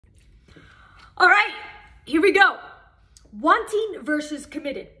All right, here we go. Wanting versus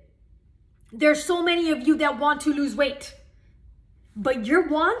committed. There's so many of you that want to lose weight, but your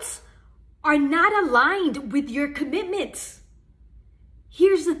wants are not aligned with your commitments.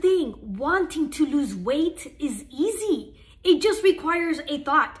 Here's the thing, wanting to lose weight is easy. It just requires a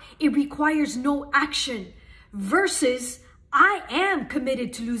thought. It requires no action versus I am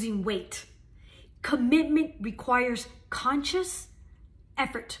committed to losing weight. Commitment requires conscious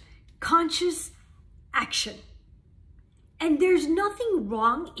effort, conscious action. And there's nothing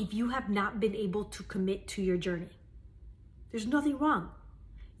wrong if you have not been able to commit to your journey. There's nothing wrong.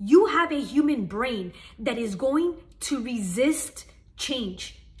 You have a human brain that is going to resist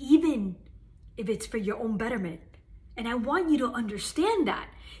change, even if it's for your own betterment. And I want you to understand that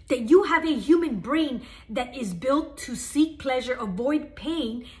you have a human brain that is built to seek pleasure, avoid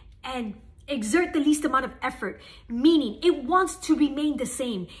pain, and exert the least amount of effort, meaning it wants to remain the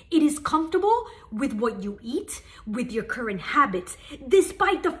same. It is comfortable with what you eat, with your current habits,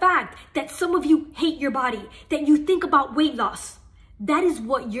 despite the fact that some of you hate your body, that you think about weight loss. That is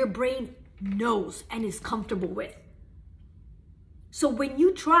what your brain knows and is comfortable with. So when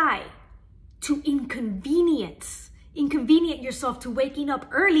you try to inconvenient yourself to waking up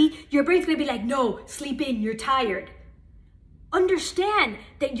early, your brain's gonna be like, no, sleep in, you're tired. Understand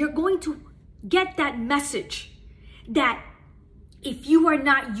that you're going to get that message that if you are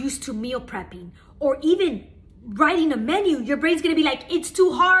not used to meal prepping or even writing a menu, your brain's gonna be like, it's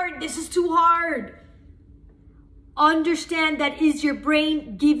too hard, this is too hard. Understand that is your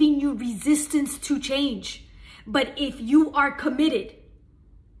brain giving you resistance to change. But if you are committed,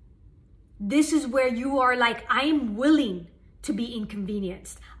 this is where you are like, I'm willing to be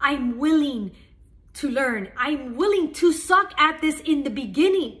inconvenienced. I'm willing to learn. I'm willing to suck at this in the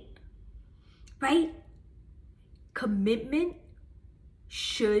beginning, right? Commitment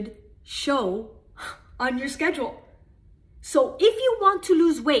should show on your schedule. So if you want to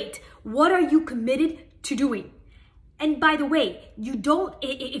lose weight, what are you committed to doing? And by the way,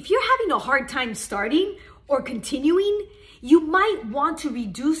 if you're having a hard time starting or continuing, you might want to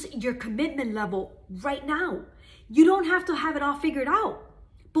reduce your commitment level right now. You don't have to have it all figured out.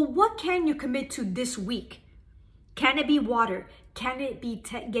 But what can you commit to this week? Can it be water? Can it be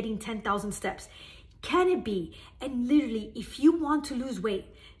getting 10,000 steps? Can it be? And literally, if you want to lose weight,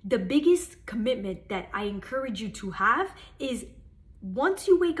 the biggest commitment that I encourage you to have is once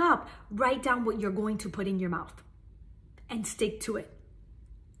you wake up, write down what you're going to put in your mouth and stick to it.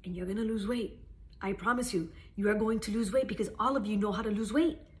 And you're gonna lose weight. I promise you, you are going to lose weight because all of you know how to lose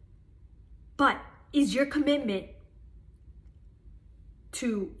weight. But is your commitment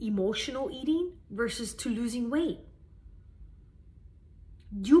to emotional eating versus to losing weight?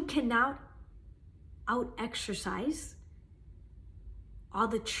 You cannot out-exercise all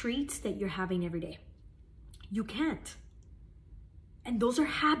the treats that you're having every day. You can't. And those are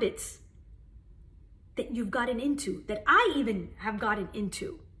habits that you've gotten into, that I even have gotten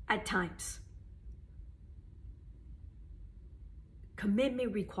into at times.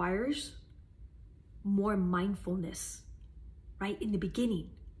 Commitment requires more mindfulness, right? In the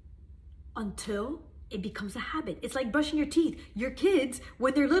beginning, until it becomes a habit. It's like brushing your teeth. Your kids,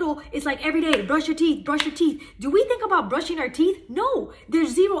 when they're little, it's like every day, brush your teeth, brush your teeth. Do we think about brushing our teeth? No,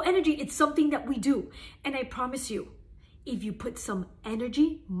 there's zero energy. It's something that we do. And I promise you, if you put some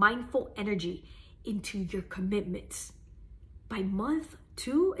energy, mindful energy into your commitments, by month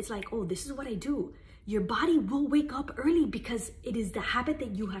 2, it's like, oh, this is what I do. Your body will wake up early because it is the habit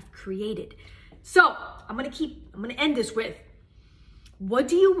that you have created. So I'm gonna end this with, what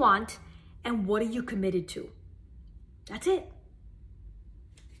do you want and what are you committed to? That's it.